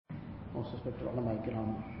Most respected ulama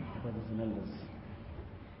kiram, brothers and elders.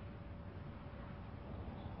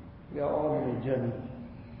 We are all on a journey.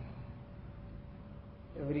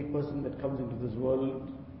 Every person that comes into this world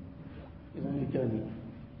is on a journey.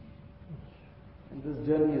 And this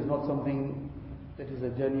journey is not something that is a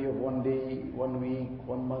journey of 1 day, 1 week,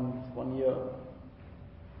 1 month, 1 year.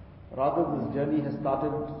 Rather, this journey has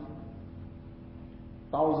started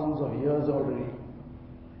thousands of years already,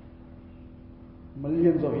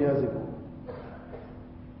 millions of years ago.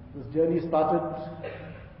 This journey started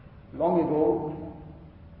long ago,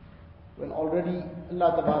 when already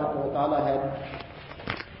Allah Ta'ala had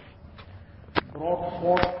brought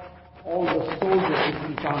forth all the souls of this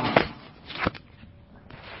insan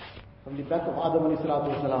from the back of Adam alayhi salatu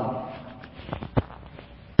wasalam,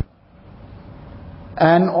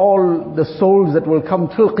 and all the souls that will come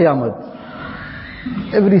till Qiyamah.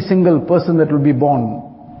 Every single person that will be born,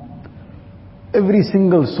 every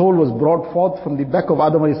single soul was brought forth from the back of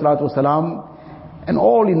Adam alayhi salatu wasalam, and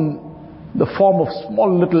all in the form of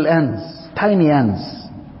small little ants, tiny ants.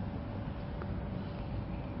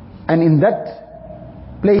 And in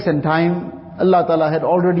that place and time, Allah Ta'ala had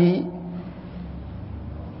already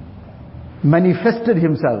manifested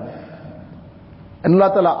Himself. And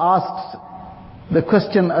Allah Ta'ala asks the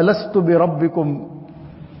question, Alastu bi Rabbikum,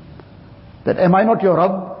 that am I not your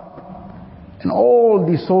Rabb? And all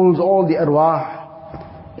the souls, all the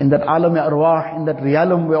arwah, in that alam arwah, in that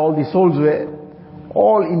realm where all the souls were,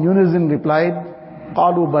 all in unison replied,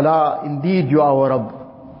 Qalu Bala, indeed you are our Rabb.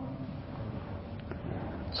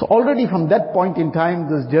 So already from that point in time,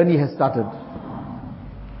 this journey has started.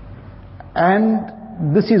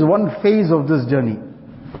 And this is one phase of this journey.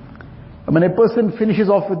 When a person finishes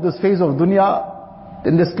off with this phase of dunya,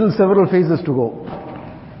 then there's still several phases to go.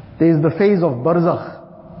 There is the phase of barzakh,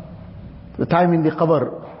 the time in the qabr.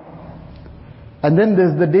 And then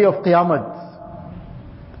there's the day of qiyamah.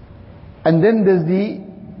 And then there's the,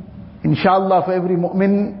 inshallah for every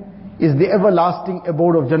mu'min, is the everlasting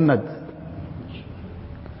abode of Jannat.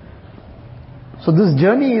 So this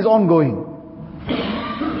journey is ongoing.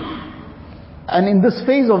 And in this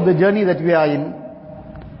phase of the journey that we are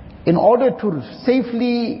in order to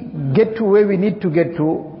safely get to where we need to get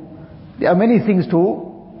to, there are many things to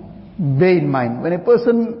bear in mind. When a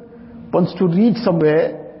person wants to reach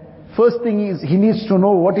somewhere, first thing is he needs to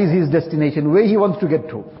know what is his destination, where he wants to get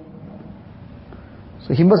to.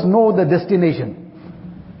 So he must know the destination.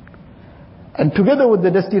 And together with the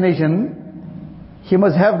destination, he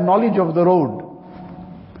must have knowledge of the road.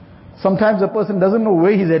 Sometimes a person doesn't know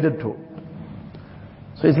where he's headed to.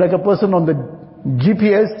 So it's like a person on the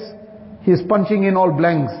GPS, he's punching in all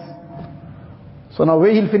blanks. So now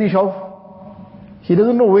where he'll finish off, he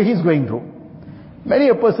doesn't know where he's going to. Many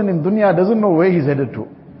a person in dunya doesn't know where he's headed to.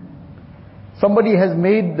 Somebody has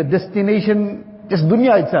made the destination just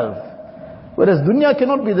dunya itself. Whereas dunya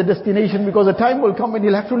cannot be the destination, because a time will come when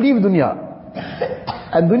he'll have to leave dunya.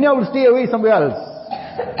 And dunya will stay away somewhere else.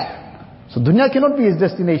 So dunya cannot be his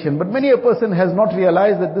destination. But many a person has not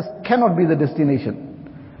realized that this cannot be the destination.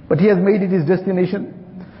 But he has made it his destination.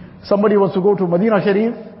 Somebody wants to go to Medina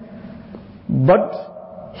Sharif,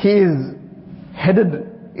 but he is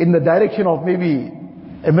headed in the direction of maybe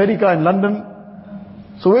America and London.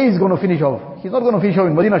 So where is he going to finish off? He's not going to finish off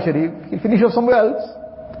in Medina Sharif. He'll finish off somewhere else.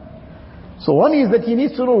 So one is that he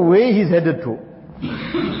needs to know where he's headed to.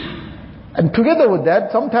 And together with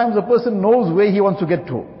that, sometimes a person knows where he wants to get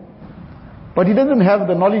to, but he doesn't have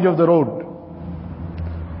the knowledge of the road.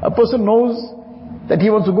 A person knows that he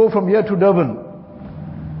wants to go from here to Durban,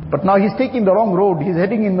 but now he's taking the wrong road. He's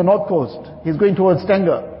heading in the north coast. He's going towards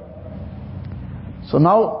Tanger. So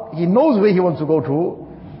now he knows where he wants to go to,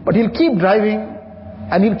 but he'll keep driving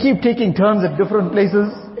and he'll keep taking turns at different places,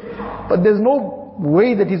 but there's no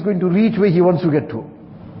way that he's going to reach where he wants to get to.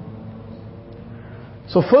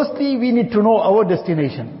 So firstly, we need to know our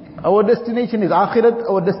destination. Our destination is Akhirat,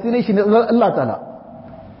 our destination is Allah Ta'ala.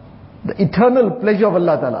 The eternal pleasure of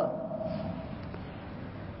Allah Ta'ala.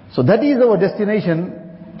 So that is our destination,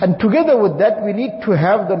 and together with that we need to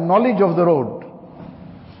have the knowledge of the road.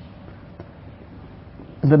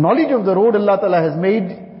 The knowledge of the road, Allah Ta'ala has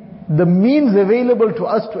made the means available to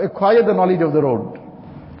us to acquire the knowledge of the road.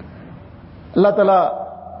 Allah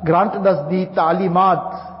Ta'ala granted us the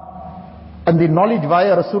ta'limat and the knowledge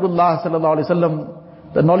via Rasulullah Sallallahu Alaihi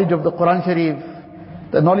Wasallam, the knowledge of the Quran Sharif,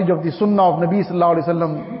 the knowledge of the Sunnah of Nabi Sallallahu Alaihi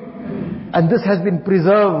Wasallam, and this has been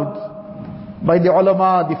preserved by the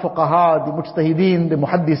ulama, the fuqaha, the mujtahideen, the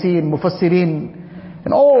muhaddiseen, mufassirin,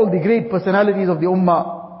 and all the great personalities of the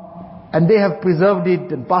ummah, and they have preserved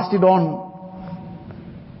it and passed it on.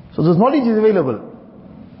 So this knowledge is available.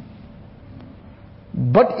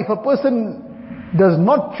 But if a person does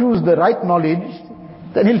not choose the right knowledge,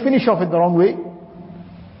 then he'll finish off in the wrong way.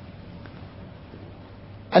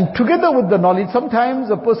 And together with the knowledge, sometimes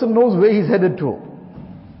a person knows where he's headed to.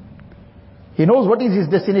 He knows what is his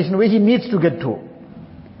destination, where he needs to get to.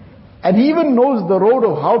 And he even knows the road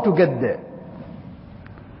of how to get there.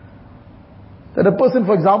 That a person,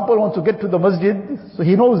 for example, wants to get to the masjid, so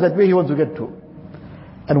he knows that way he wants to get to.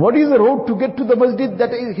 And what is the road to get to the masjid,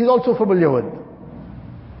 that he's also familiar with.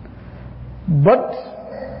 But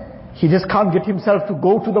he just can't get himself to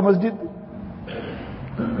go to the masjid.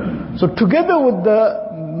 So together with the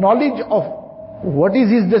knowledge of what is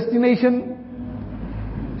his destination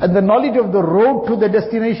and the knowledge of the road to the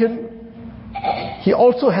destination, he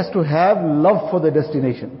also has to have love for the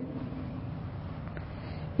destination.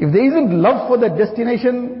 If there isn't love for the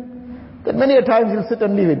destination, then many a times he'll sit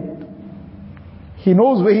and leave it. He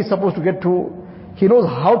knows where he's supposed to get to, he knows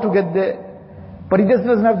how to get there, but he just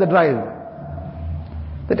doesn't have the drive.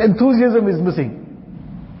 That enthusiasm is missing.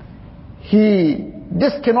 He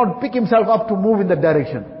just cannot pick himself up to move in that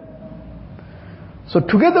direction. So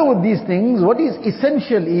together with these things, what is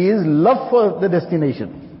essential is love for the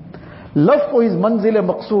destination. Love for his manzil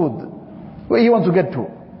maqsood, where he wants to get to.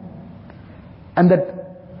 And that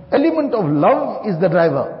element of love is the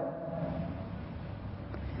driver.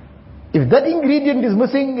 If that ingredient is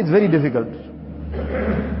missing, it's very difficult.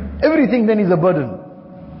 Everything then is a burden.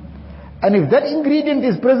 And if that ingredient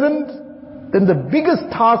is present, then the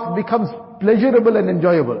biggest task becomes pleasurable and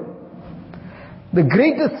enjoyable. The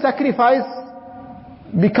greatest sacrifice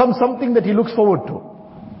becomes something that he looks forward to.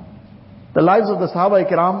 The lives of the Sahaba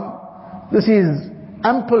Ikram, this is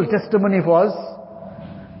ample testimony for us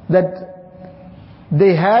that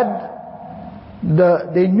they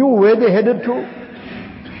knew where they headed to,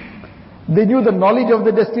 they knew the knowledge of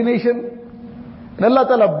the destination, and Allah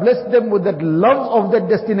Ta'ala blessed them with that love of that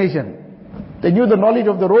destination. They knew the knowledge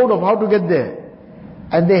of the road of how to get there,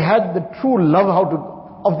 and they had the true love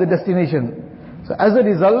of the destination. So as a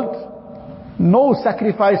result, no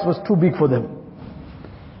sacrifice was too big for them.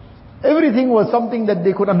 Everything was something that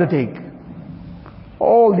they could undertake.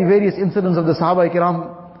 All the various incidents of the Sahaba Ikram,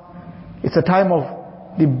 it's a time of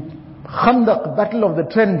the Khandaq, battle of the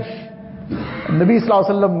trench. And Nabi Sallallahu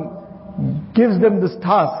Alaihi Wasallam gives them this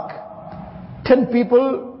task. 10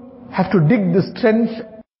 people have to dig this trench. It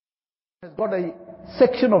has got a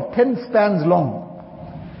section of 10 spans long.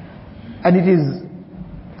 And it is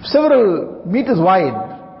several meters wide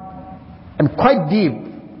and quite deep,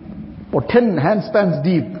 or 10 handspans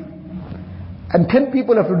deep. And 10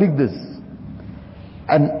 people have to dig this.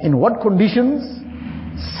 And in what conditions?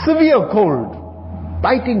 Severe cold,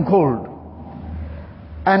 biting cold.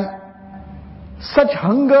 And such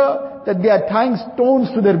hunger that they are tying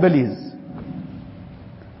stones to their bellies.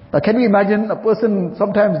 Now can we imagine a person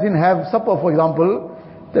sometimes didn't have supper, for example,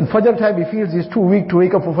 then Fajr time he feels he's too weak to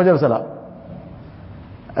wake up for Fajr Salah.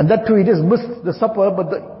 And that too he just missed the supper,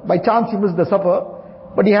 but by chance he missed the supper,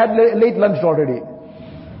 but he had late lunch already.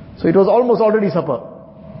 So it was almost already supper.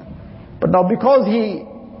 But now because he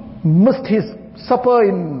missed his supper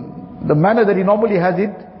in the manner that he normally has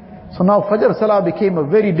it, so now Fajr Salah became a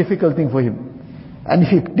very difficult thing for him. And if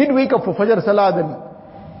he did wake up for Fajr Salah, then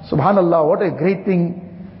subhanallah, what a great thing,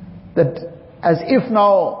 that as if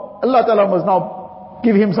now Allah Ta'ala must now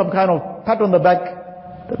give him some kind of pat on the back,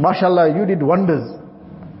 that mashallah, you did wonders.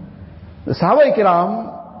 The Sahaba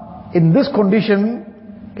Ikram, in this condition,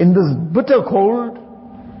 in this bitter cold,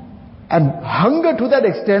 and hunger to that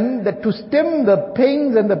extent, that to stem the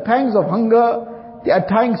pains and the pangs of hunger, they are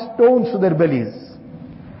tying stones to their bellies.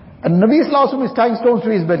 And Nabi Sallallahu Alaihi Wasallam is tying stones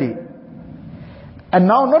to his belly. And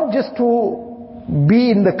now not just to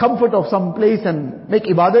be in the comfort of some place and make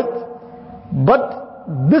ibadat, but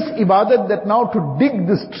this ibadat that now to dig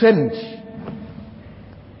this trench.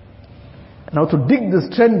 Now to dig this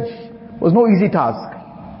trench was no easy task.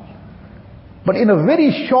 But in a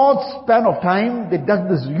very short span of time, they dug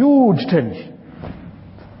this huge trench.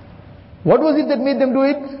 What was it that made them do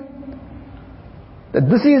it? That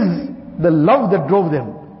this is the love that drove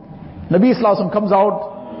them. Nabi Sallallahu Alaihi Wasallam comes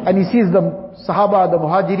out and he sees the Sahaba, the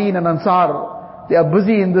Muhajirin and Ansar, they are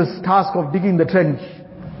busy in this task of digging the trench.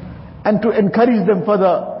 And to encourage them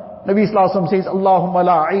further, Nabi Sallallahu Alaihi Wasallam says, Allahumma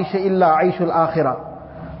la aisha illa aishul akhirah,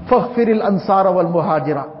 faghfiril ansara wal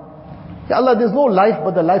muhajira. Ya Allah, there's no life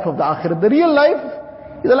but the life of the akhirat. The real life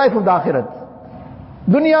is the life of the akhirat.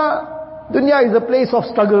 Dunya is a place of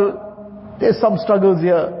struggle. There's some struggles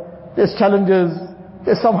here, there's challenges,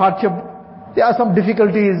 there's some hardship, there are some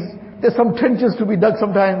difficulties, there's some trenches to be dug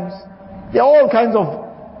sometimes. There are all kinds of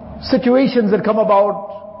situations that come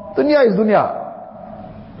about. Dunya is dunya.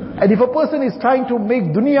 And if a person is trying to make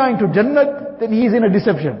dunya into Jannat, then he is in a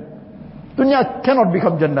deception. Dunya cannot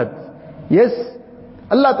become Jannat. Yes,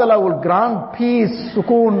 Allah Ta'ala will grant peace,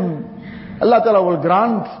 sukoon. Allah Ta'ala will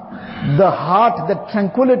grant the heart, that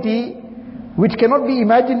tranquility, which cannot be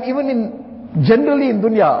imagined even generally in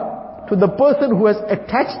dunya, to the person who has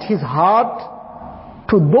attached his heart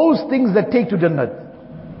to those things that take to Jannat.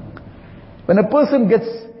 When a person gets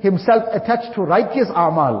himself attached to righteous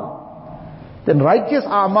a'mal, then righteous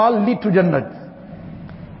a'mal lead to Jannat.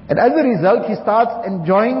 And as a result, he starts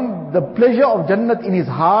enjoying the pleasure of Jannat in his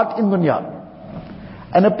heart in dunya.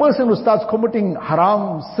 And a person who starts committing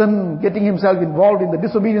haram, sin, getting himself involved in the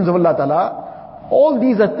disobedience of Allah Ta'ala, all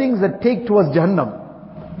these are things that take towards Jahannam.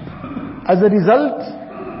 As a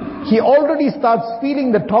result, he already starts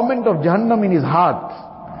feeling the torment of Jahannam in his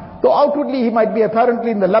heart. Though outwardly he might be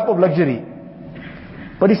apparently in the lap of luxury.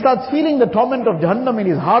 But he starts feeling the torment of Jahannam in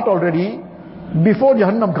his heart already before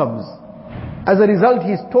Jahannam comes. As a result,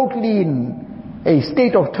 he is totally in a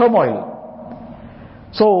state of turmoil.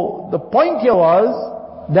 So the point here was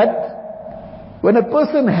that when a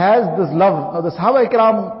person has this love, now the Sahaba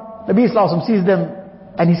Ikram, Nabi Sallallahu Alaihi Wasallam sees them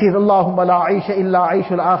and he says, Allahumma la aisha illa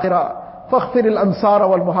aishul akhirah, faghfir al-ansara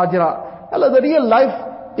wal muhajira. Allah, the real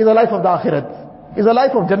life is a life of the akhirat, is a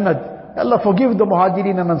life of Jannat. Allah, forgive the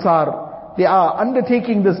muhajirin and ansar. They are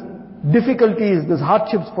undertaking these difficulties, these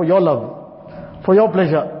hardships for your love, for your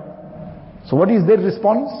pleasure. So what is their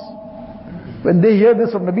response? When they hear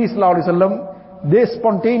this from Nabi Sallallahu Alaihi Wasallam, their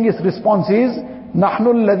spontaneous response is, نَحْنُ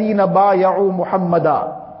الَّذِينَ بَايَعُوا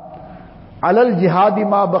مُحَمَّدًا عَلَى الْجِهَادِ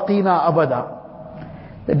مَا بَقِينَا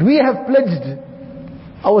أَبَدًا. That we have pledged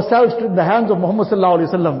ourselves to the hands of Muhammad Sallallahu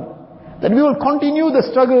Alaihi Wasallam, that we will continue the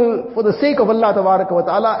struggle for the sake of Allah Tabaraka wa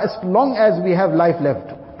Ta'ala as long as we have life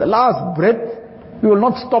left. The last breath, we will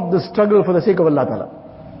not stop the struggle for the sake of Allah Ta'ala.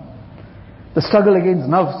 The struggle against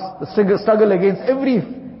nafs, the struggle against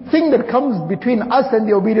everything that comes between us and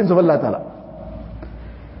the obedience of Allah Ta'ala.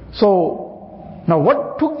 So, now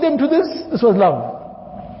what took them to this? This was love.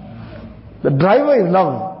 The driver is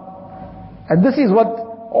love. And this is what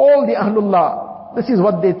all the Ahlullah, this is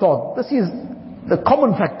what they thought. This is the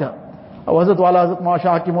common factor. Hazrat Wala, Hazrat Masha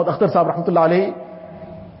Hakim Akhtar Sahib Rahmatullah Alayhi,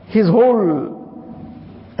 his whole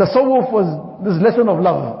tasawwuf was this lesson of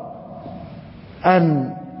love.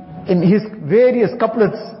 And in his various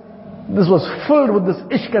couplets, this was filled with this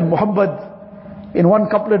ishq and muhabbat. In one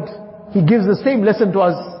couplet, he gives the same lesson to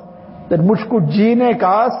us, that mujhko jeene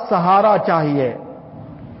ka sahara chahiye.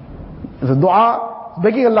 It's a dua,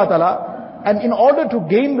 begging Allah Ta'ala, and in order to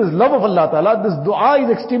gain this love of Allah Ta'ala, this dua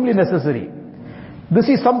is extremely necessary. This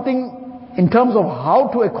is something in terms of how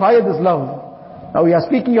to acquire this love. Now we are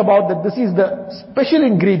speaking about that this is the special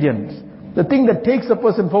ingredient, the thing that takes a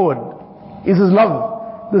person forward, is his love.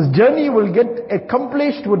 This journey will get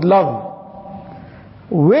accomplished with love.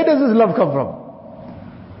 Where does this love come from?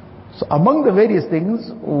 So among the various things,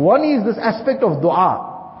 one is this aspect of dua.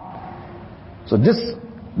 So this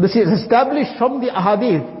is established from the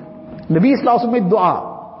ahadith. Nabi Sallallahu Alaihi Wasallam made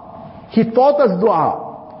dua. He taught us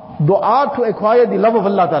dua. Dua to acquire the love of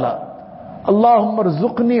Allah Ta'ala. Allahumma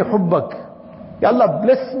rzuqni hubbak. Ya Allah,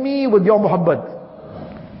 bless me with your muhabbat.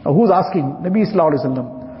 Now who's asking? Nabi Sallallahu Alaihi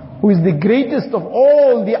Wasallam, who is the greatest of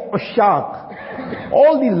all the ushaq,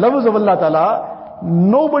 all the lovers of Allah Ta'ala.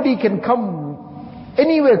 Nobody can come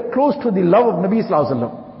anywhere close to the love of Nabi Sallallahu Alaihi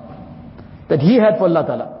Wasallam that he had for Allah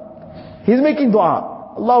Ta'ala. He's making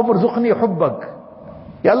dua. Allahumma rzuqni hubbak.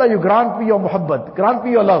 Ya Allah, you grant me your muhabbat, grant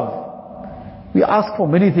me your love. We ask for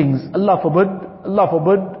many things. Allah forbid, Allah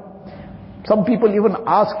forbid. Some people even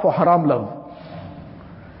ask for haram love.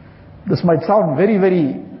 This might sound very,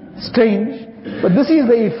 very strange, but this is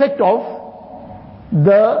the effect of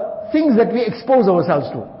the things that we expose ourselves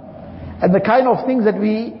to, and the kind of things that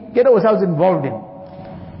we get ourselves involved in.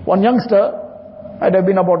 One youngster, I'd have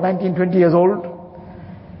been about 19, 20 years old,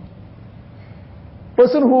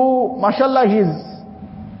 person who, mashallah,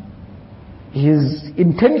 his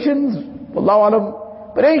intentions, Wallahu alam,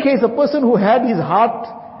 but in any case, a person who had his heart,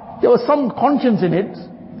 there was some conscience in it.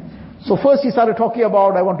 So first he started talking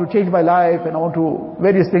about, I want to change my life and I want to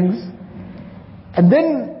various things. And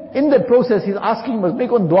then in that process he's asking, must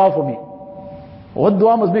make one dua for me. What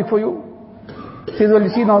dua must make for you? He says, well, you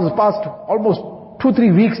see, now it's past almost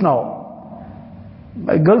 2-3 weeks now.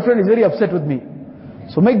 My girlfriend is very upset with me.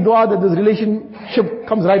 So make dua that this relationship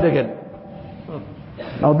comes right again.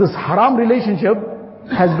 Now this haram relationship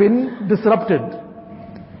has been disrupted.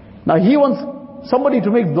 Now he wants somebody to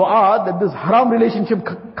make dua that this haram relationship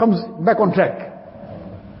comes back on track.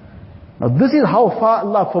 Now this is how far,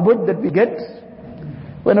 Allah forbid, that we get.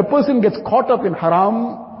 When a person gets caught up in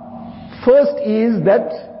haram, first is that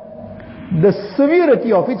the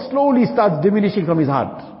severity of it slowly starts diminishing from his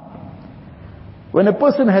heart. When a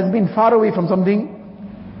person has been far away from something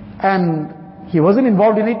and he wasn't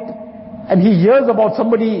involved in it, and he hears about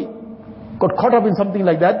somebody got caught up in something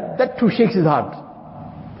like that, that too shakes his heart.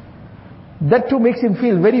 That too makes him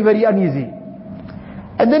feel very, very uneasy.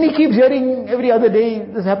 And then he keeps hearing every other day,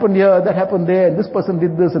 this happened here, that happened there, and this person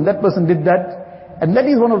did this, and that person did that. And that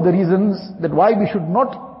is one of the reasons that why we should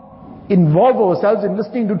not involve ourselves in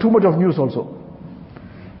listening to too much of news also.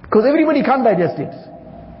 Because everybody can't digest it.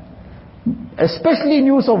 Especially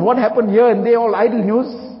news of what happened here and there, all idle news.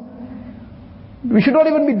 We should not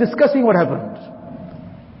even be discussing what happened.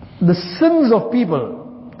 The sins of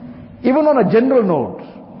people, even on a general note,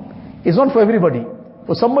 is not for everybody.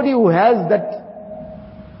 For somebody who has that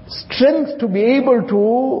strength to be able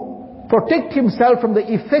to protect himself from the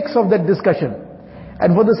effects of that discussion,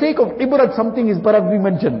 and for the sake of ibrat something is perhaps being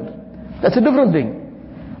mentioned, that's a different thing.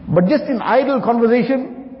 But just in idle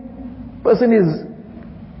conversation, person is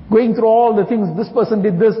going through all the things, this person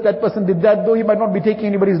did this, that person did that, though he might not be taking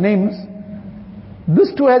anybody's names.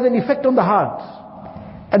 This too has an effect on the heart.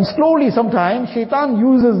 And slowly sometimes shaitan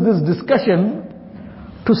uses this discussion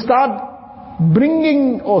to start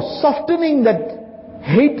bringing or softening that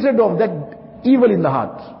hatred of that evil in the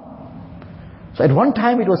heart. So at one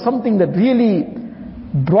time it was something that really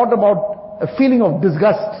brought about a feeling of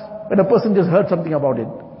disgust when a person just heard something about it.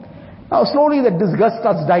 Now slowly that disgust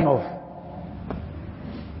starts dying off.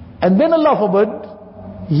 And then Allah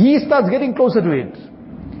forbid, he starts getting closer to it.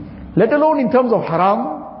 Let alone in terms of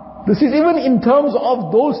haram, this is even in terms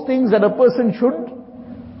of those things that a person should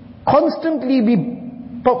constantly be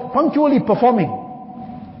punctually performing.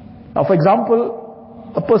 Now for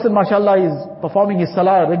example, a person mashallah is performing his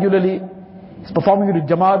salah regularly, he's performing it with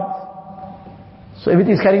jamaat, so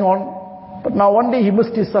everything is carrying on. But now one day he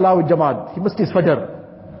missed his salah with jamaat, he missed his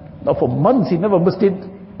fajr. Now for months he never missed it,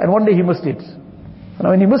 and one day he missed it. And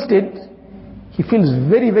when he missed it, he feels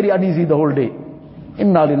very, very uneasy the whole day.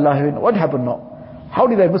 Inna lillahi, what happened now? How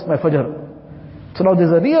did I miss my fajr? So now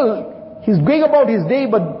there's a real, he's going about his day,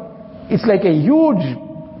 but it's like a huge,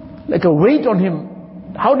 like a weight on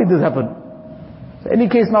him. How did this happen? So any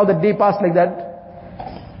case now that day passed like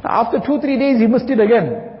that. After 2-3 days he missed it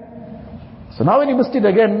again. So now when he missed it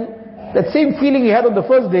again, that same feeling he had on the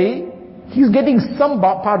first day, he's getting some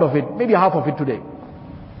part of it, maybe half of it today.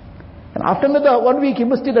 And after another 1 week he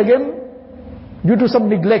missed it again due to some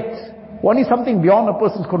neglect. One is something beyond a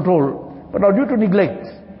person's control. But now due to neglect,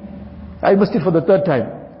 I missed it for the 3rd time.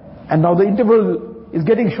 And now the interval is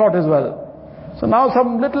getting short as well. So now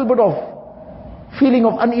some little bit of feeling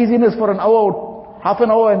of uneasiness for an hour, half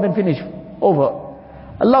an hour, and then finish, over.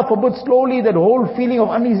 Allah forbid, slowly that whole feeling of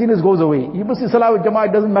uneasiness goes away. He misses salah with jama'ah,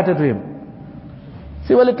 it doesn't matter to him.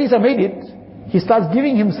 See, well at least I made it. He starts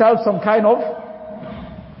giving himself some kind of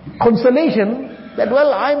consolation that,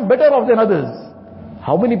 well, I'm better off than others.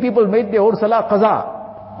 How many people made their whole salah qaza?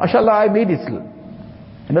 MashaAllah, I made it still.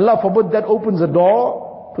 And Allah forbid, that opens the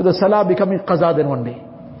door to the salah becoming qaza then one day.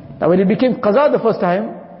 Now when it became qaza the first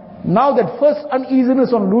time, now that first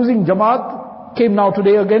uneasiness on losing jamaat came now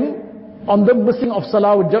today again, on the missing of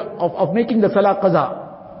salah, of making the salah qaza.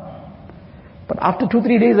 But after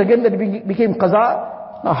 2-3 days again that it became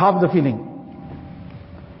qaza, now half the feeling.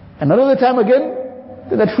 Another time again,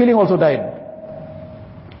 that feeling also died.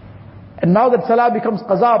 And now that salah becomes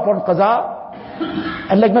qaza upon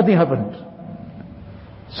qaza, and like nothing happened.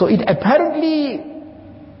 So it apparently,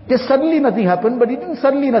 just suddenly nothing happened, but it didn't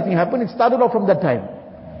suddenly nothing happen, it started off from that time.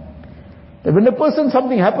 That when a person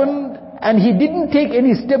something happened, and he didn't take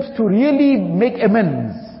any steps to really make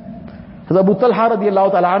amends. As Abu Talha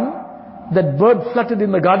radiallahu ta'ala an, that bird fluttered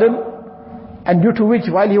in the garden, and due to which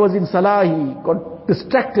while he was in salah, he got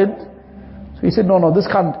distracted. So he said, no, this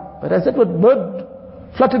can't. But I said, what bird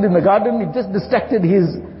fluttered in the garden, it just distracted his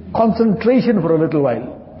concentration for a little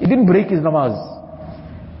while. It didn't break his namaz.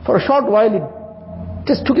 For a short while, it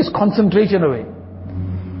just took his concentration away.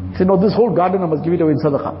 He said, no, this whole garden I must give it away in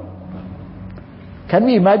sadaqah. Can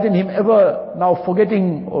we imagine him ever now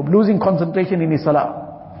forgetting or losing concentration in his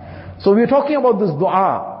salah? So we are talking about this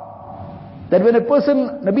dua, that when a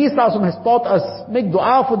person, Nabi Sallallahu Alaihi Wasallam has taught us, make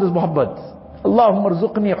dua for this muhabbat. Allahumma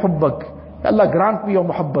rzuqni hubbak. Allah grant me your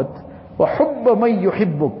muhabbat. Wa hubba man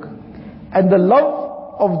yuhibbuk. And the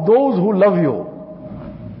love of those who love you.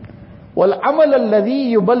 وَالْعَمَلَ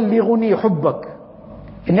الَّذِي يُبَلِّغُنِي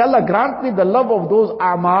حُبَّكَ. And Allah grant me the love of those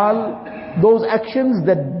a'mal, those actions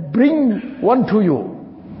that bring one to you.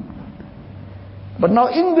 But now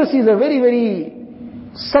in this is a very, very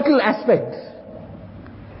subtle aspect.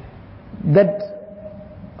 That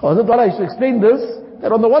Hazrat Wala used to explain this,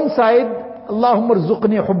 that on the one side, Allahumma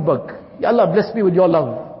rzuqni hubbak. Ya Allah, bless me with your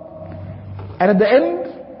love. And at the end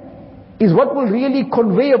is what will really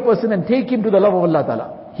convey a person and take him to the love of Allah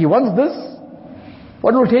Ta'ala. He wants this.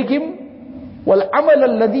 What will take him? وَالْعَمَلَ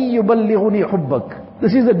الَّذِي يُبَلِّغُنِي حُبَّكَ.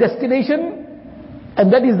 This is the destination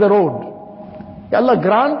and that is the road. Ya Allah,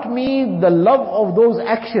 grant me the love of those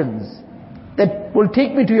actions that will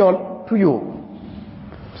take me to you.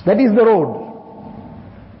 So that is the road.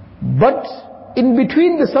 But in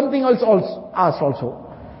between there's something else also.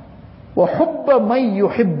 وَحُبَّ مَن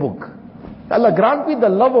يُحِبُّكَ. Allah, grant me the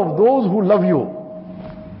love of those who love you.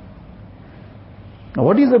 Now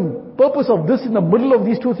what is the purpose of this in the middle of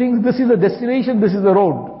these two things? This is the destination, this is the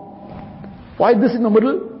road. Why this in the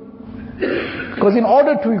middle? Because in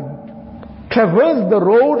order to traverse the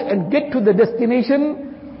road and get to the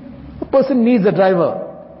destination, a person needs a driver.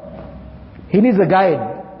 He needs a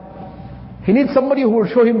guide. He needs somebody who will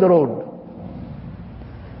show him the road.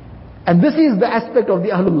 And this is the aspect of the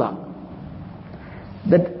Ahlullah.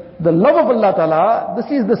 That the love of Allah Ta'ala,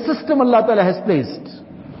 this is the system Allah Ta'ala has placed.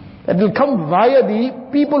 That will come via the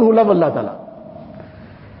people who love Allah Ta'ala.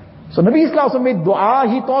 So Nabi Islam made dua,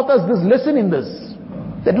 he taught us this lesson in this.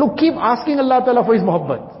 That look, keep asking Allah Ta'ala for His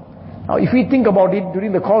muhabbat. Now if we think about it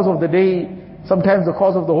during the course of the day, sometimes the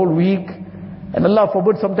course of the whole week, and Allah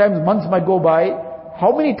forbid sometimes months might go by,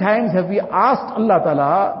 how many times have we asked Allah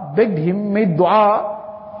Ta'ala, begged Him, made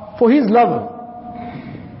dua for His love?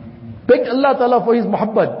 Begged Allah Ta'ala for His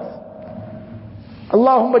muhabbat.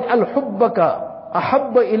 Allahumma ij'al hubbaka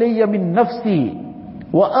ahabba ilayya min nafsi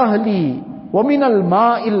wa ahli wa min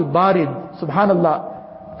al-ma'il barid.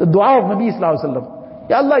 Subhanallah. The dua of Nabi Sallallahu Alaihi Wasallam.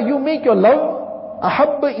 Ya Allah, you make your love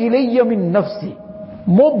ahabba ilayya min nafsi.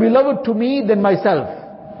 More beloved to me than myself.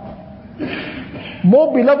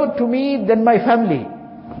 More beloved to me than my family.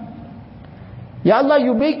 Ya Allah,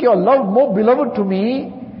 you make your love more beloved to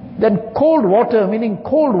me than cold water, meaning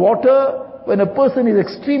cold water when a person is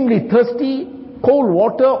extremely thirsty, cold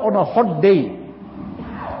water on a hot day.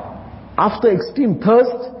 After extreme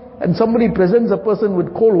thirst, and somebody presents a person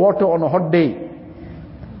with cold water on a hot day.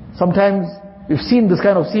 Sometimes we've seen this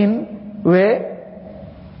kind of scene where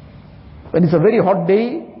when it's a very hot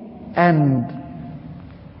day and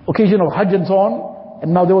occasion of Hajj and so on,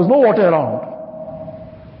 and now there was no water around.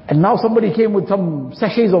 And now somebody came with some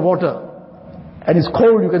sachets of water. And it's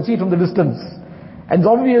cold, you can see it from the distance. And it's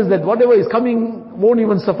obvious that whatever is coming won't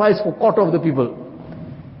even suffice for quarter of the people.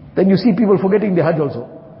 Then you see people forgetting the Hajj also.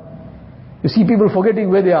 You see people forgetting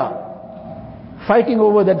where they are, fighting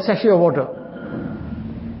over that sachet of water.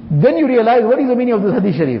 Then you realize what is the meaning of this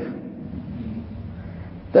Hadith Sharif.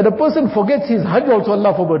 That a person forgets his Hajj also,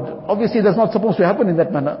 Allah forbid. Obviously that's not supposed to happen in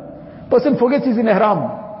that manner. A person forgets he's in Ihram.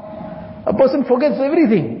 A person forgets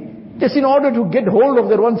everything, just in order to get hold of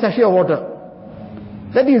that one sachet of water.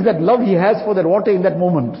 That is that love he has for that water in that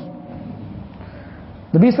moment.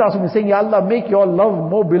 Nabi Sallallahu Alaihi Wasallam is saying, Ya Allah, make your love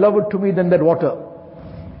more beloved to me than that water.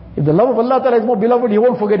 If the love of Allah Ta'ala is more beloved, he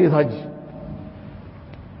won't forget his Hajj.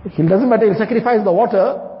 It doesn't matter, he'll sacrifice the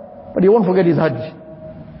water, but he won't forget his Hajj.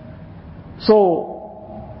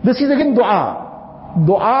 So, this is again dua.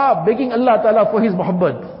 Dua, begging Allah Ta'ala for His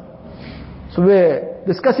muhabbat. So we're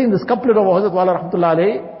discussing this couplet of Hazrat Wala Rahmatullah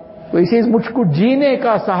Alayhi, where he says, Mujhko jeene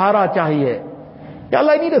ka sahara chahiye. Ya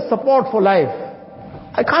Allah, I need a support for life.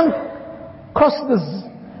 I can't cross this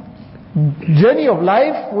journey of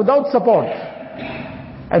life without support.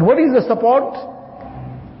 And what is the support?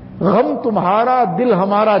 Gham tumhara, dil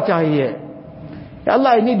hamara chahiye. Ya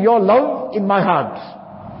Allah, I need your love in my heart.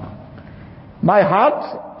 My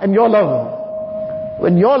heart and your love.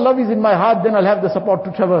 When your love is in my heart, then I'll have the support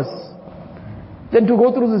to traverse. Then to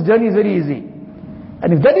go through this journey is very easy.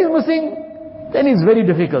 And if that is missing, then it's very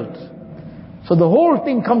difficult. So the whole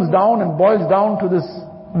thing comes down and boils down to this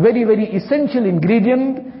very, very essential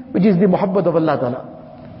ingredient, which is the muhabbat of Allah Ta'ala.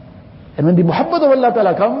 And when the muhabbat of Allah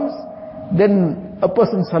Ta'ala comes, then a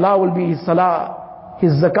person's salah will be his salah,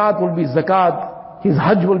 his zakat will be zakat, his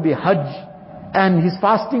hajj will be hajj, and his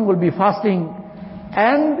fasting will be fasting,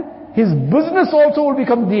 and his business also will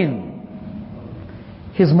become deen.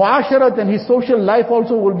 His muasharat and his social life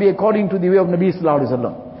also will be according to the way of Nabi Sallallahu Alaihi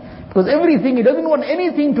Wasallam. Because everything, he doesn't want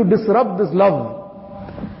anything to disrupt this love.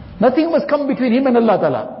 Nothing must come between him and Allah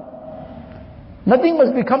Ta'ala. Nothing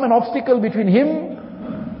must become an obstacle between him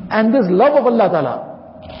and this love of Allah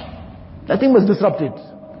Ta'ala. Nothing must disrupt it.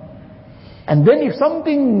 And then if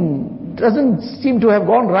something doesn't seem to have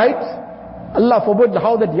gone right, Allah forbid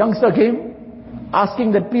how that youngster came,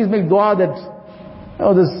 asking that please make dua that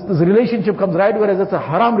this relationship comes right, whereas it's a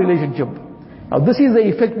haram relationship. Now this is the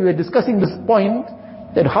effect, we were discussing this point,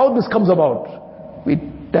 that how this comes about. We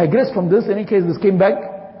digress from this, in any case this came back,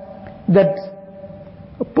 that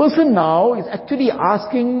A person now is actually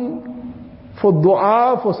asking for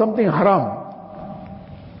dua for something haram.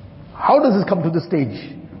 How does this come to this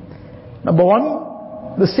stage? Number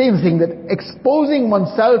one, the same thing, that exposing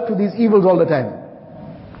oneself to these evils all the time.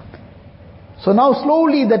 So now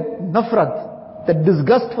slowly that nafrat, that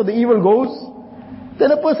disgust for the evil goes,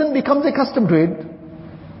 then a person becomes accustomed to it,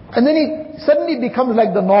 and then it suddenly becomes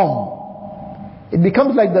like the norm. It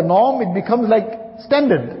becomes like the norm, it becomes like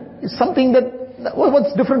standard. It's something that,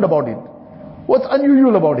 what's different about it? What's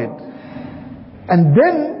unusual about it? And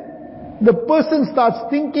then the person starts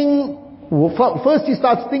thinking, first he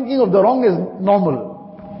starts thinking of the wrong as normal,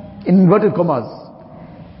 in inverted commas.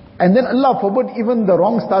 And then Allah forbid, even the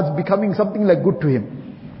wrong starts becoming something like good to him.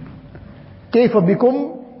 كيف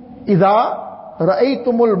بكم إذا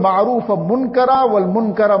رأيتم المعروف منكرا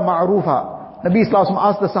والمنكر معروفا. Nabi Sallallahu Alaihi Wasallam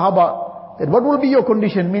asked the Sahaba that what will be your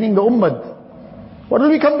condition, meaning the ummah. What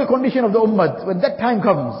will become the condition of the ummah when that time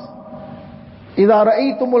comes? إذا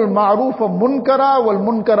رأيتم المعروف منكرا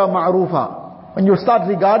والمنكر معروفا. When you start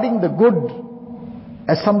regarding the good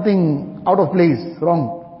as something out of place,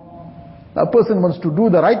 wrong. A person wants to do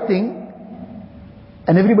the right thing,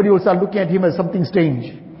 and everybody will start looking at him as something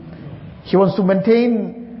strange. He wants to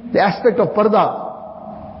maintain the aspect of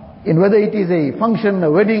parda, in whether it is a function, a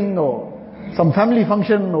wedding, or some family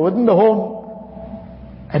function, or within the home.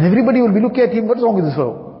 And everybody will be looking at him, what's wrong with this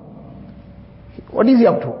fellow? What is he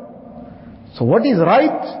up to? So what is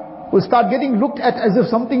right will start getting looked at as if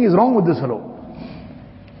something is wrong with this fellow.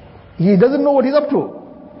 He doesn't know what he's up to.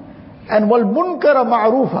 And wal munkara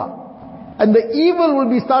ma'rufa. And the evil will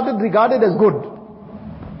be started regarded as good.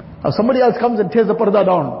 Now somebody else comes and tears the parda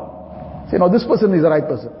down. Say, no, this person is the right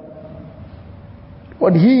person.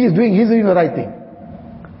 What he is doing, he's doing the right thing.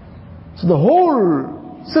 So the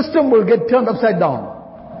whole system will get turned upside down.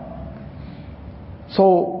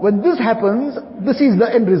 So when this happens, this is the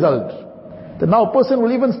end result. That now a person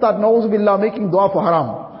will even start, na'udhu billah, making dua for haram.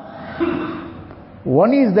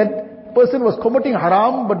 One is that person was committing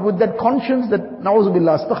haram, but with that conscience that, na'udhu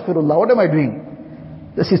billah, astaghfirullah, what am I doing?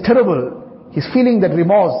 This is terrible. He's feeling that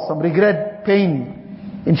remorse, some regret,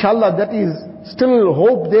 pain. Inshallah, that is still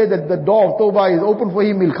hope there that the door of tawbah is open for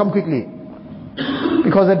him, he'll come quickly.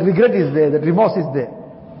 Because that regret is there, that remorse is there.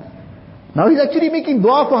 Now he's actually making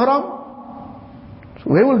dua for haram.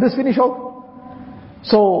 So where will this finish off?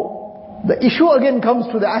 So the issue again comes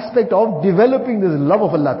to the aspect of developing this love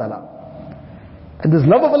of Allah Ta'ala. And this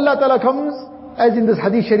love of Allah Ta'ala comes, as in this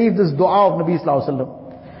hadith sharif, this dua of Nabi Sallallahu Alaihi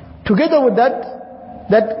Wasallam. Together with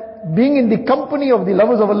that being in the company of the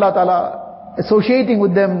lovers of Allah Ta'ala, associating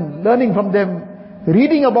with them, learning from them,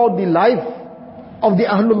 reading about the life of the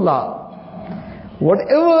Ahlullah,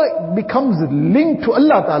 whatever becomes linked to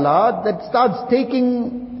Allah Ta'ala, that starts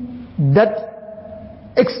taking that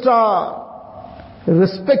extra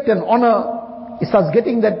respect and honor, it starts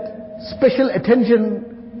getting that special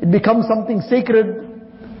attention, it becomes something sacred.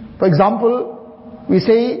 For example, we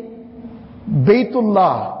say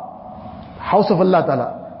Baytullah, house of Allah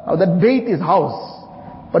Ta'ala. Now that Bayt is house,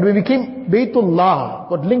 but we became Baytullah,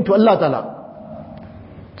 got linked to Allah Ta'ala.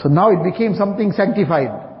 So now it became something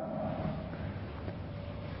sanctified.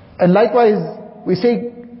 And likewise, we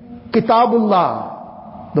say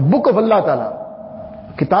Kitabullah, the book of Allah Ta'ala.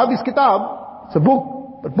 Kitab is kitab, it's a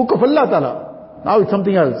book, but book of Allah Ta'ala. Now it's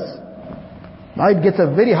something else. Now it gets a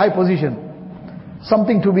very high position,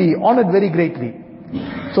 something to be honored very greatly.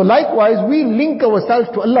 So likewise, we link ourselves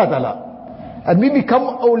to Allah Ta'ala, and we become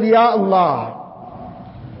awliya Allah.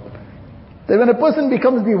 Then when a person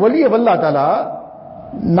becomes the wali of Allah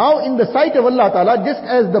Ta'ala, now in the sight of Allah Ta'ala, just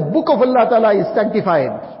as the book of Allah Ta'ala is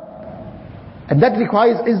sanctified, and that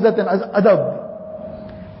requires izzat and adab.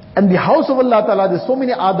 And the house of Allah Ta'ala, there's so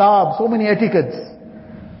many adab, so many etiquettes.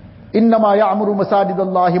 إِنَّمَا يَعْمُرُ مَسَاجِدَ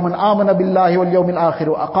اللَّهِ مَنْ آمَنَ بِاللَّهِ وَالْيَوْمِ الْآخِرِ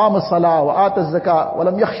وَأَقَامَ الصَّلَاةَ وَآتَى الزَّكَاةَ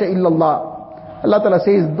وَلَمْ يَخْشَ إِلَّا اللَّهِ. Allah Ta'ala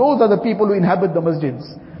says, those are the people who inhabit the masjids,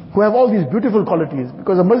 who have all these beautiful qualities,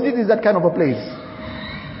 because a masjid is that kind of a place.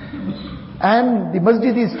 And the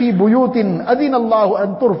masjid is fi buyutin adina Allahu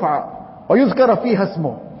an turfa wa yuzkara fiha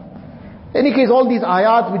ismuh. In any case, all these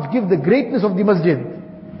ayat which give the greatness of the masjid.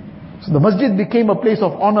 So the masjid became a place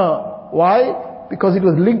of honor. Why? Because it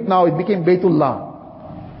was linked now, it became Baytullah.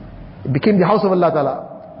 It became the house of Allah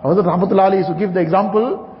Ta'ala. Hazrat Rahmatullah used to give the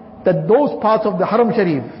example that those parts of the Haram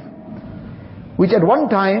Sharif, which at one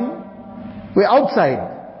time were outside.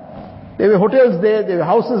 There were hotels there, there were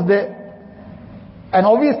houses there. And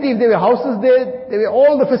obviously if there were houses there, there were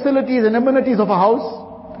all the facilities and amenities of a house.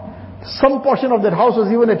 Some portion of that house was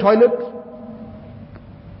even a toilet.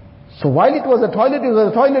 So while it was a toilet, it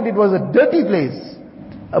was a dirty place.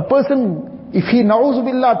 A person if he, na'uzu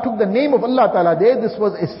billah, took the name of Allah Ta'ala there, this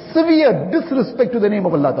was a severe disrespect to the name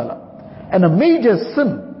of Allah Ta'ala. And a major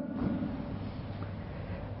sin.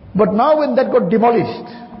 But now when that got demolished,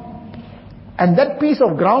 and that piece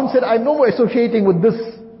of ground said, I'm no more associating with this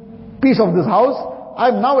piece of this house,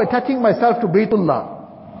 I'm now attaching myself to Baytullah.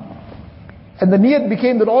 And the niyat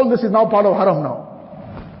became that all this is now part of haram now.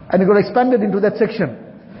 And it got expanded into that section.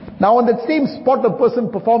 Now on that same spot a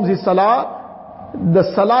person performs his salah, the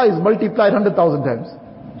salah is multiplied 100,000 times.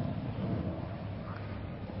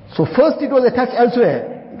 So first it was attached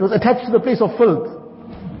elsewhere. It was attached to the place of filth.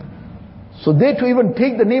 So there to even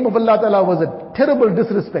take the name of Allah Ta'ala was a terrible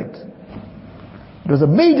disrespect. It was a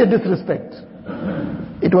major disrespect.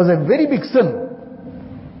 It was a very big sin.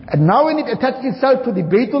 And now when it attached itself to the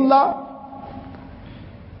Baytullah,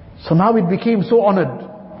 so now it became so honored.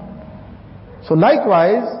 So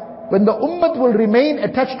likewise, when the ummah will remain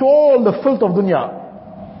attached to all the filth of dunya,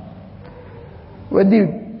 when the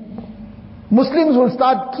Muslims will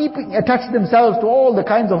start attach themselves to all the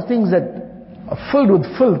kinds of things that are filled with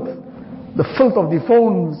filth, the filth of the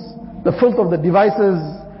phones, the filth of the devices,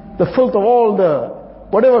 the filth of all the,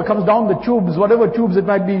 whatever comes down the tubes, whatever tubes it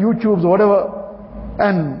might be, YouTubes or whatever,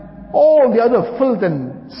 and all the other filth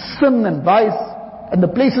and sin and vice, and the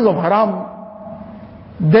places of haram,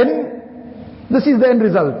 then this is the end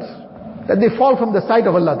result, that they fall from the sight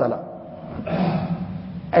of Allah Ta'ala.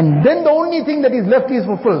 And then the only thing that is left is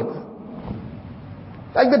for filth.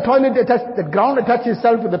 Like the toilet attached, the ground attached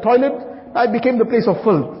itself to the toilet, now it became the place of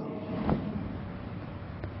filth.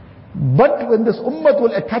 But when this ummah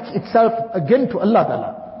will attach itself again to Allah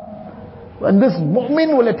Ta'ala, when this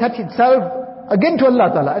mu'min will attach itself again to Allah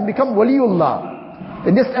Ta'ala and become waliullah,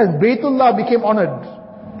 then just as Baytullah became honored,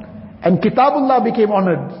 and Kitabullah became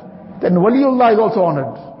honored, then waliullah is also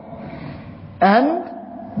honored.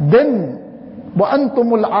 And then, وَأَنْتُمُ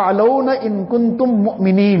الْأَعْلَوْنَ إِن كُنْتُم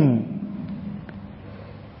مُؤْمِنِينَ.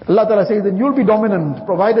 Allah Ta'ala says that you'll be dominant,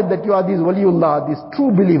 provided that you are these waliullah, these true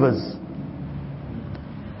believers.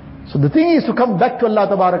 So the thing is to come back to Allah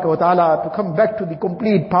Ta'ala, to come back to the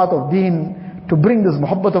complete path of deen, to bring this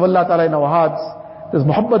muhabbat of Allah Ta'ala in our hearts. This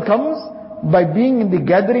muhabbat comes by being in the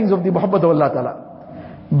gatherings of the muhabbat of Allah Ta'ala.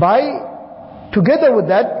 By, together with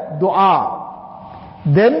that, dua.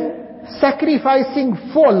 Then, sacrificing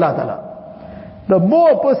for Allah Ta'ala. The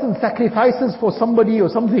more a person sacrifices for somebody or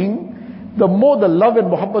something, the more the love and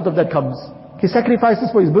muhabbat of that comes. He sacrifices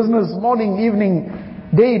for his business, morning, evening,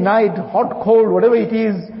 day, night, hot, cold, whatever it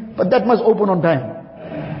is, but that must open on time.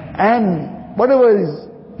 And whatever is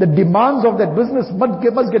the demands of that business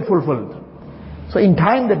must get fulfilled. So in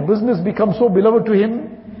time that business becomes so beloved to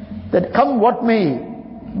him, that come what may,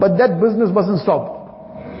 but that business mustn't stop.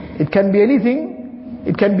 It can be anything,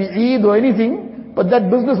 it can be Eid or anything, but that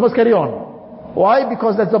business must carry on. Why?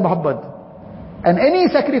 Because that's the muhabbat. And any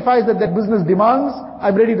sacrifice that business demands,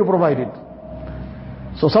 I'm ready to provide it.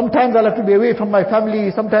 So sometimes I'll have to be away from my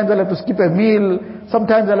family, sometimes I'll have to skip a meal,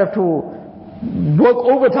 sometimes I'll have to work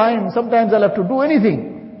overtime, sometimes I'll have to do anything.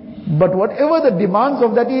 But whatever the demands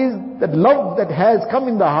of that is, that love that has come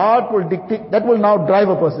in the heart will dictate, that will now drive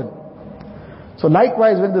a person. So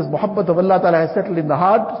likewise, when this muhabbat of Allah Ta'ala has settled in the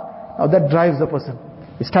heart, now that drives the person.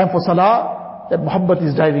 It's time for salah, that muhabbat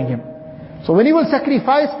is driving him. So when he will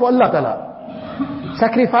sacrifice for Allah Ta'ala,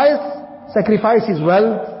 sacrifice his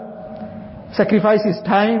wealth, sacrifice his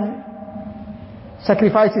time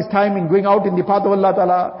in going out in the path of Allah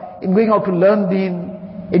Ta'ala, in going out to learn deen,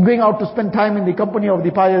 in going out to spend time in the company of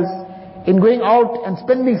the pious, in going out and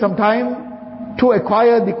spending some time to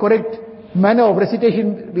acquire the correct manner of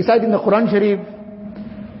reciting the Quran Sharif,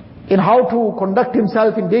 in how to conduct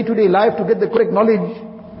himself in day-to-day life to get the correct knowledge.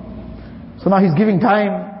 So now he's giving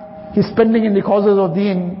time, he's spending in the causes of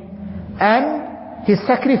deen, and he's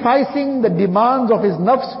sacrificing the demands of his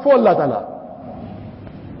nafs for Allah Ta'ala.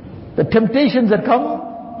 The temptations that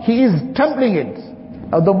come, he is trampling it.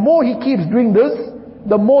 Now the more he keeps doing this,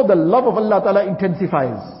 the more the love of Allah Ta'ala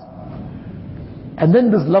intensifies. And then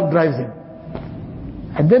this love drives him.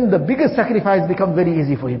 And then the biggest sacrifice becomes very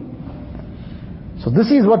easy for him. So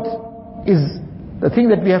this is what is the thing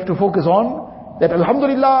that we have to focus on. That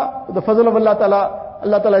alhamdulillah, with the fazl of Allah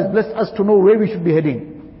Ta'ala has blessed us to know where we should be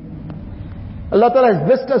heading. Allah Ta'ala has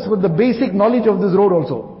blessed us with the basic knowledge of this road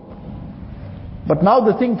also. But now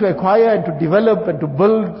the thing to acquire and to develop and to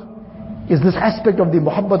build is this aspect of the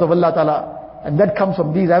muhabbat of Allah Ta'ala. And that comes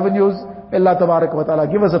from these avenues. May Allah Ta'ala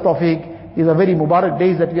give us a tawfiq. These are very Mubarak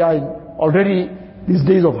days that we are in already. These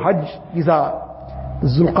days of Hajj, these are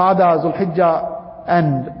Zulqa'dah, Zulhijjah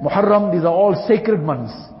and Muharram. These are all sacred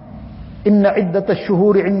months. Inna iddat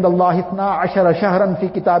ash-shuhuri inda Allah 12 shahran fi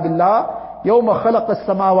kitabillah yawma khalaqa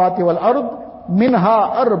as-samawati wal ard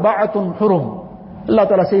minha arba'atun hurum. Allah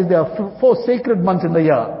Ta'ala says there are 4 sacred months in the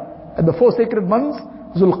year. And the 4 sacred months,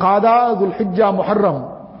 Zulqada, Zulhijjah,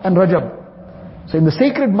 Muharram and Rajab. So in the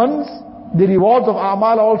sacred months, the rewards of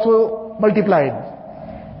A'mal are also multiplied.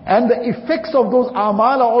 And the effects of those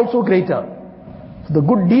A'mal are also greater. So the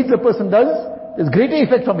good deeds a person does, there's greater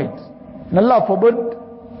effect from it. And Allah forbid,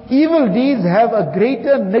 evil deeds have a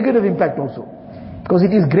greater negative impact also. Because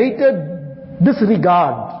it is greater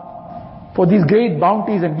disregard for these great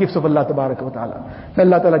bounties and gifts of Allah Tabaraka wa Ta'ala. May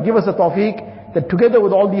Allah Ta'ala give us a tawfiq that together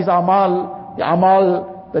with all these A'mal, the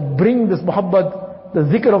A'mal that bring this muhabbat, the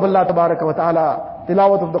zikr of Allah Tabaraka wa Ta'ala,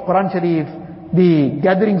 tilawat of the Quran Sharif, the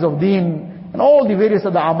gatherings of deen, and all the various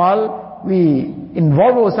other A'mal, we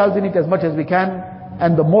involve ourselves in it as much as we can,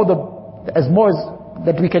 and the more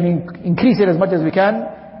that we can increase it as much as we can,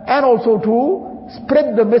 and also to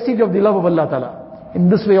spread the message of the love of Allah Ta'ala. In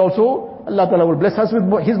this way also, Allah Ta'ala will bless us with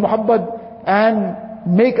His muhabbat and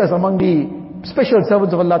make us among the special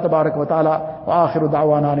servants of Allah Tabaraka wa Ta'ala. Wa akhiru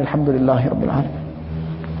da'wana alhamdulillahi rabbil alamin.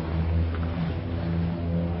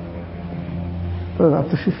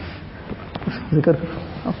 After zikr.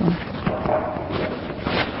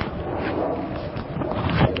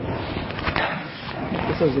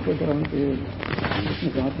 ذکر کرانے کے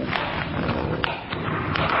نظامات ہیں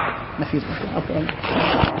نفیس آپ کریں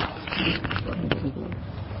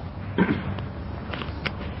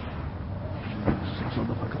سو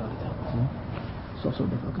دفعہ کرا لیتے ہیں 100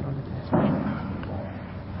 دفعہ کرا لیتے ہیں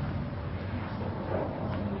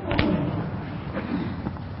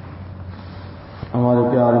ہمارے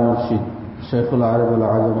پیارے مرشد شیخ العرب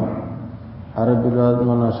العظم عرب الرحمن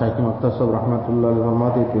مولانا شیخ مختار صاحب رحمۃ اللہ علیہ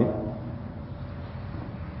فرماتے تھے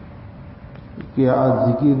کہ آج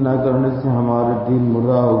ذکر نہ کرنے سے ہمارا دل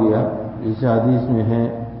مردہ ہو گیا. جیسے حدیث میں ہے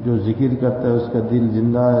جو ذکر کرتا ہے اس کا دل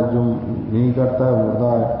زندہ ہے, جو نہیں کرتا ہے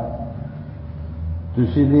مردہ ہے. تو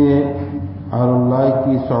اسی لیے اہل اللہ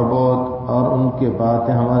کی صحبت اور ان کے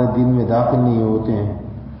باتیں ہمارے دل میں داخل نہیں ہوتے ہیں.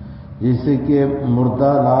 جیسے کہ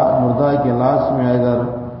مردہ کے لاش میں اگر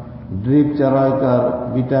ڈرپ چلا کر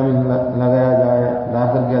وٹامن لگایا جائے,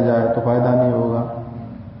 داخل کیا جائے تو فائدہ نہیں ہوگا.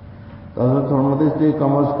 تو حضرت فرماتے تھے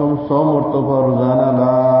کم از کم 100 مرتبہ روزانہ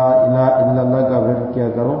لا الہ الا اللہ کا ورد کیا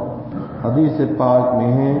کرو. حدیث پاک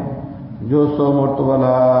میں ہے جو 100 مرتبہ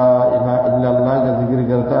لا الہ الا اللہ کا ذکر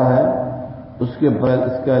کرتا ہے اس کے بعد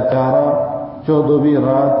اس کا چہرہ 14ویں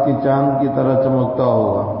رات کی چاند کی طرح چمکتا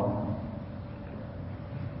ہوگا.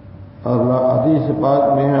 اور حدیث پاک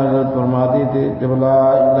میں حضرت فرماتے تھے جب لا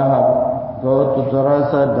الہ کہو تو ذرا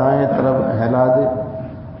سا دائیں طرف ہلا دے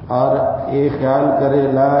اور ایک خیال کرے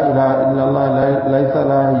لا الہ الا اللہ لیس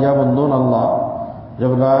لا حجاب دون اللہ.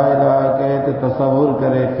 جب لا الہ کہے تو تصور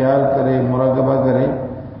کرے, خیال کرے, مراقبہ کرے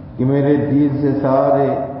کہ میرے دل سے سارے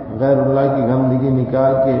غیر اللہ کی گندگی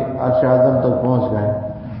نکال کے عرش اعظم تک پہنچ گئے.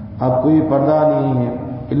 اب کوئی پردہ نہیں ہے,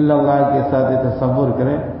 الا اللہ کے ساتھ تصور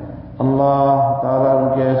کریں اللہ تعالیٰ ان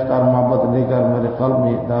کے عشق اور محبت لے کر میرے قلب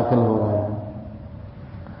میں داخل ہو رہے ہیں.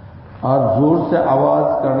 اور زور سے آواز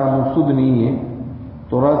کرنا مقصود نہیں ہے,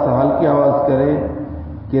 تھوڑا سا ہلکی آواز کرے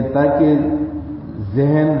کہ تاکہ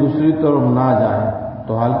ذہن دوسری طرف نہ جائے.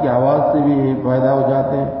 تو ہلکی آواز سے بھی فائدہ ہو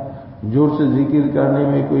جاتے ہیں. زور سے ذکر کرنے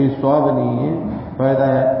میں کوئی ثواب نہیں ہے, فائدہ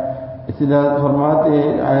ہے. اسی لیے فرماتے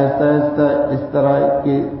آہستہ آہستہ اس طرح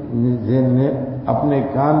کے ذہن میں اپنے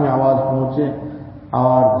کان میں آواز پہنچے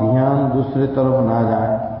اور دھیان دوسری طرف نہ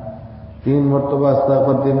جائے. 3 مرتبہ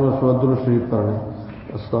استغفر 3 مرتبہ درود شریف پڑھ لیں.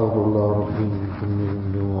 استغفر اللہ ربی من کل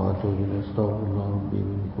ذنب واتوب الیہ. استغفر اللہ ربی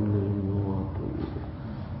من کل ذنب واتوب الیہ.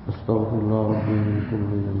 استغفر اللہ ربی من کل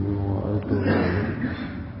ذنب واتوب الیہ.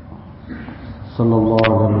 صلی اللہ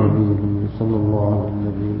علیہ نبی صلی اللہ علیہ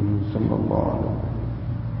نبی صلی اللہ علیہ.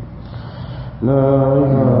 لا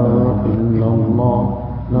الہ الا اللہ,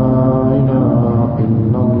 لا الہ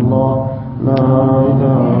الا اللہ, لا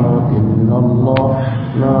الہ الا اللہ,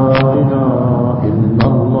 لا الہ الا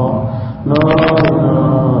اللہ, لا الہ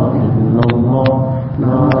الا اللہ,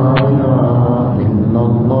 لا الہ الا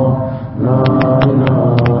اللہ, لا الہ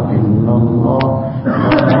الا اللہ,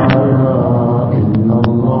 لا الہ الا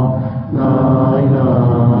اللہ, لا الہ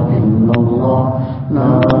الا اللہ, لا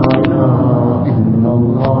الہ الا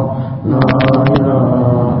اللہ, لا الہ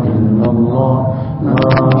الا اللہ, لا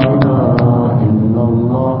الہ الا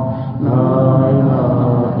اللہ, لا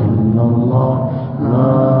الہ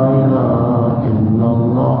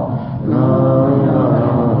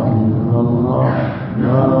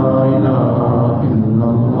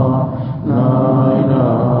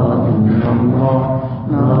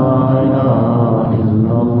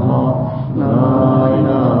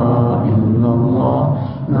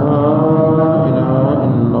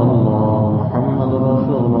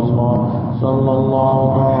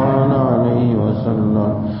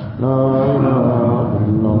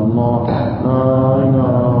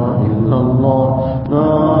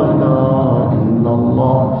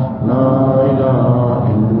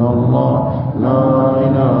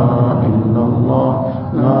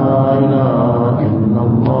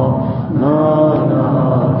لا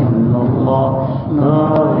إله إلا الله لا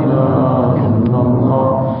إله إلا الله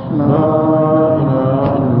لا إله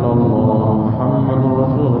إلا الله محمد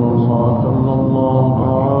رسول الله صلى الله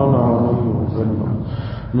عليه وسلم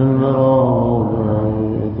للمراء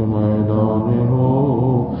मैदान हो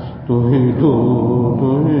तू ही तू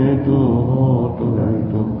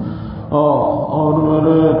और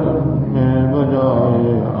मेरे तन में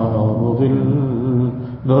बजाए आब दिल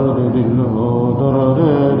दर्द दिल हो दर्द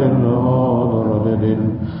दिल हो दर्द दिल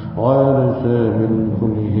गैर से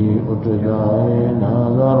बिल्कुल ही उठ जाए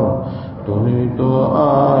नजर तुम्ही तो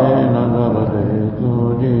आए नजर दे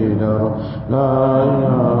तुझे दर ला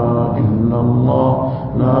इलाहा इल्लल्लाह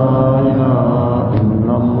ला इलाहा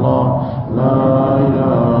इल्लल्लाह ला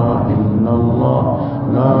इलाहा इल्लल्लाह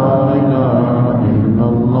ला इलाहा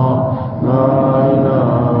इल्लल्लाह ला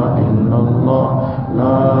इलाहा इल्लल्लाह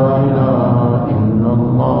ला इलाहा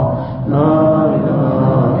इल्लल्लाह ला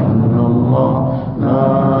इलाहा इल्लल्लाह ला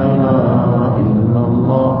इलाहा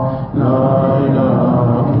इल्लल्लाह ला इलाहा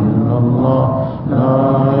इल्लल्लाह ला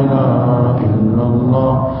इलाहा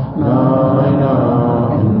इल्लल्लाह ला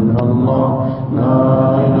इलाहा इल्लल्लाह ला इलाहा इल्लल्लाह ला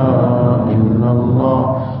इलाहा इल्लल्लाह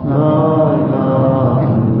ला इलाहा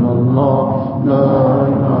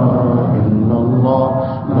इल्लल्लाह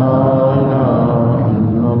ला इलाहा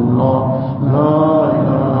इल्लल्लाह ला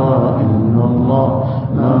इलाहा इल्लल्लाह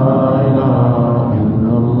ला इलाहा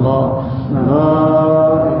इल्लल्लाह ला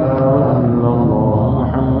इलाहा इल्लल्लाह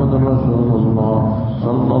मुहम्मद रसूलुल्लाह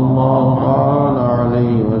सल्लल्लाहु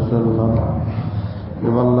अलैहि वसल्लम।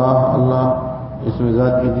 जब अल्लाह इस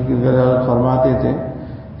मिजाज की जिक्र कर फरमाते थे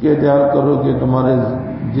कि ख्याल करो कि तुम्हारे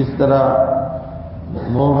जिस तरह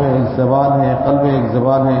मुंह में एक ज़बान है, क़ल्ब में एक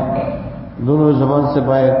ज़बान है, दोनों ज़बान से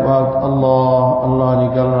बाएक वक्त अल्लाह अल्लाह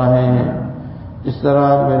निकल रहे हैं, इस तरह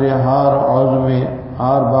मेरे हर औज़ में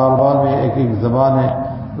हर बाल में एक एक ज़बान है,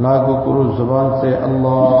 लाखों करोड़ ज़बान से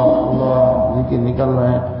अल्लाह अल्लाह जिक्र निकल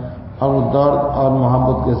रहे हैं और दर्द और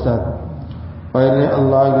मोहब्बत के साथ। पहले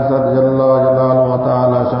अल्लाह के साथ जल्ला जलालुहु व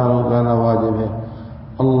तआला शानुहु कहना वाजिब है।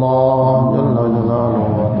 अल्लाह जल्ला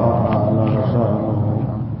जलालुहु व तआला शानुहु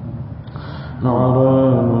नारे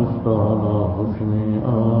मुस्ताना हुस्ने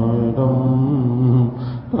आदम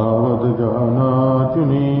दावत जाना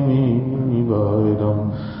चुनी बायदम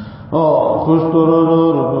खुश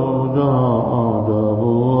तरदर दो जहां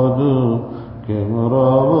जाबोद के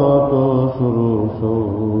मरावत सुरू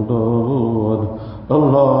सौदाबोद।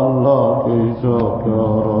 अल्लाह अल्लाह कैसा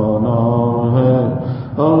प्यारा नाम है,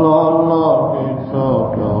 अल्लाह अल्लाह कैसा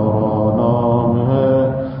प्यारा नाम है,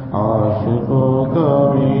 आशिकों का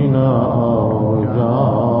मीना और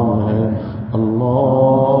जाम है।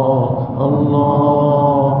 अल्लाह अल्लाह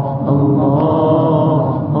अल्लाह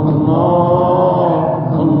अल्लाह अल्लाह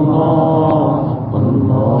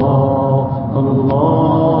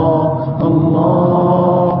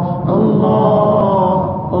अल्लाह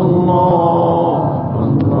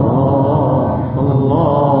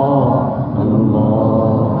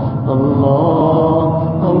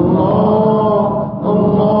अल्लाह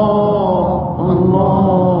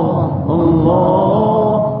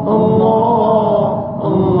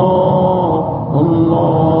अल्लाह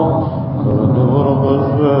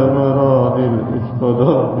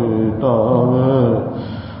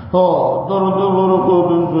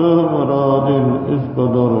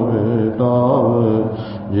अल्लाह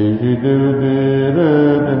अल्लाह जैसी दिल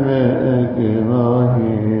रेत में एक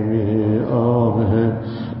माही आब है,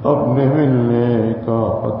 अपने मिलने का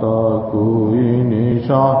पता कोई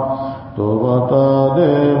निशान तो बता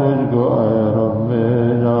दे मुझको ऐ रब्बे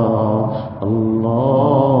जान।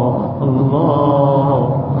 अल्लाह अल्लाह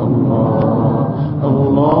अल्लाह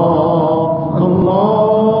अल्लाह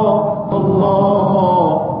अल्लाह अल्लाह अल्लाह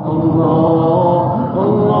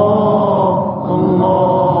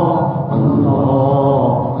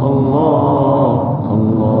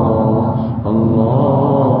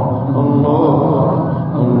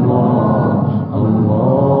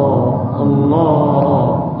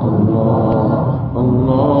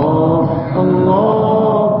Allah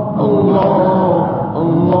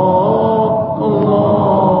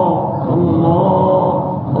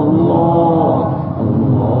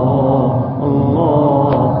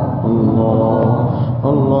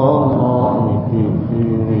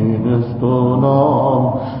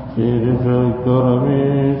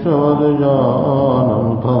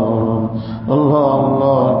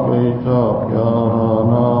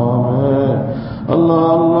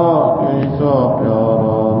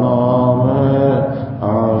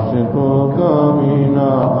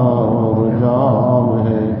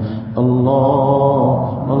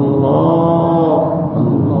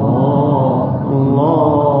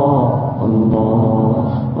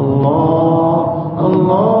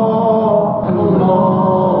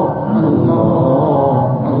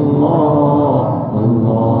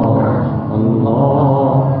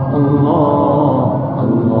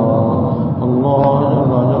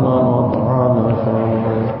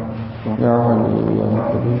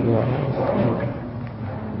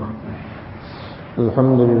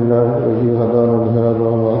الحمد لله الذي هدانا لهذا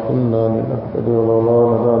وما كنا لنهتدي لولا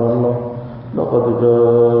أن هدانا الله لقد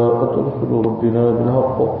جاءت رسل ربنا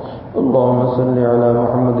بالحق اللهم صل على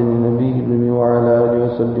محمد النبي الأمي وعلى آله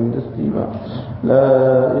وسلم تسليما لا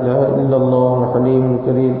إله إلا الله الحليم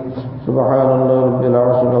الكريم سبحان الله رب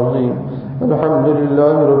العرش العظيم الحمد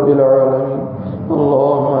لله رب العالمين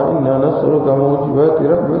اللهم إنا نسألك موجبات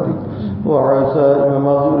رحمتك وعزائم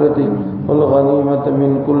مغفرتك والغنيمة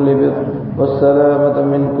من كل بر والسلامة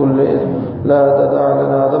من كل إثم لا تدع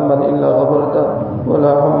لنا ذنبا إلا غفرته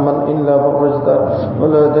ولا هما إلا فرجته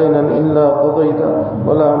ولا دينا إلا قضيته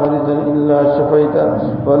ولا مريضا إلا شفيته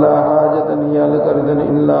ولا حاجة هي لك رضا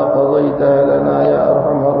إلا قضيتها لنا يا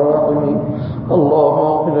أرحم الراحمين اللهم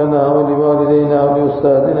اغفر لنا ولوالدينا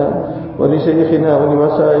ولأستاذنا ولشيخنا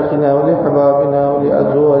ولمشايخنا ولحبابنا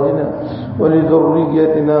ولأزواجنا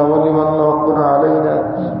ولذريتنا ولمن وقر علينا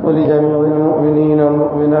ولجميع المؤمنين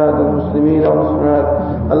والمؤمنات المسلمين والمسلمات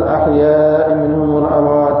الأحياء منهم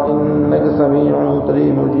والأموات إنك سميع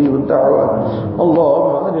قريب مجيب الدعوات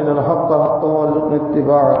اللهم أرنا الحق حقا وارزقنا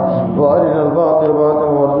اتباعه وأرنا الباطل باطلا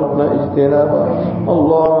وارزقنا اجتنابه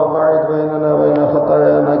اللهم باعد بيننا وبين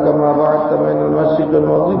خطايانا كما بعدت بين المشرق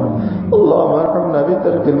والمغرب اللهم ارحمنا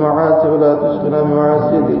بترك المعاصي ولا تشغلنا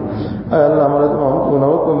بمعاصيك اے اللہ ہمارے تمام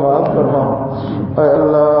گناہوں کو معاف فرما اے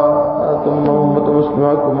اللہ تم امت مسلمہ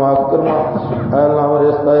کو معاف فرما اے اللہ ہمارے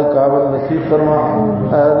استائے قابل نصیب فرما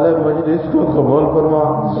اے اللہ مجلس کو قبول فرما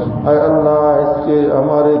اے اللہ اس کے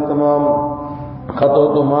ہمارے تمام خطوں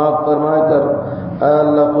کو معاف فرما کر اے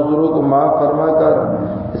اللہ قصوروں کو معاف فرما کر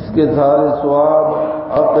اس کے سارے ثواب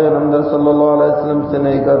آقا نمبر صلی اللہ علیہ وسلم سے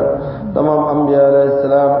نہیں کر تمام انبیاء علیہ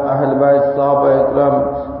السلام اہل بیت صحابہ اکرام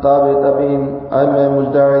تابع تابعین ائمہ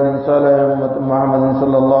مجتہدین صالح امت محمد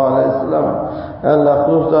صلی اللہ علیہ وسلم اے اللہ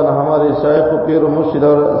خصوصاً ہمارے شیخ و پیر و مرشد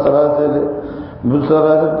اور سلاسل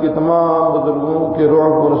کی تمام بزرگوں کے روح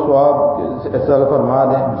پر ثواب احسان فرما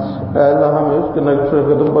دیں اے اللہ ہمیں اس کے نقش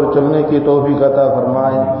قدم پر چلنے کی توفیق عطا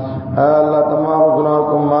فرمائے اے اللہ تمام گناہوں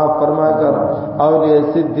کو معاف فرما کر اولیاء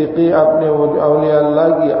صدیقی اپنے اولیاء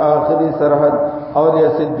اللہ کی آخری سرحد اولیاء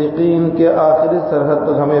صدیقین کے آخری سرحد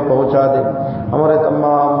تک ہمیں پہنچا دے ہمارے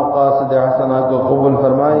تمام مقاصد حسنہ کو قبول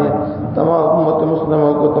فرمائیے تمام امت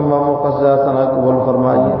مسلموں کو تمام مقاصد حسنہ قبول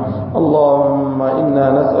فرمائیے اللهم انا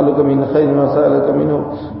نسألك من خير ما سألك منه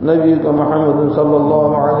نبيك محمد صلى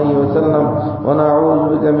الله عليه وسلم ونعوذ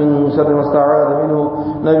بك من شر ما استعاذ منه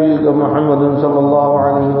نبيك محمد صلى الله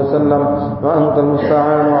عليه وسلم وأنت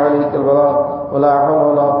المستعان وعليك البلاغ ولا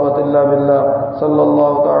حول ولا قوة إلا بالله صلى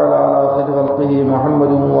الله تعالى على خير خلقه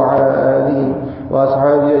محمد وعلى آله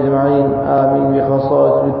وأصحابه أجمعين آمين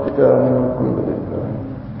بخصائص التكامل الحمد لله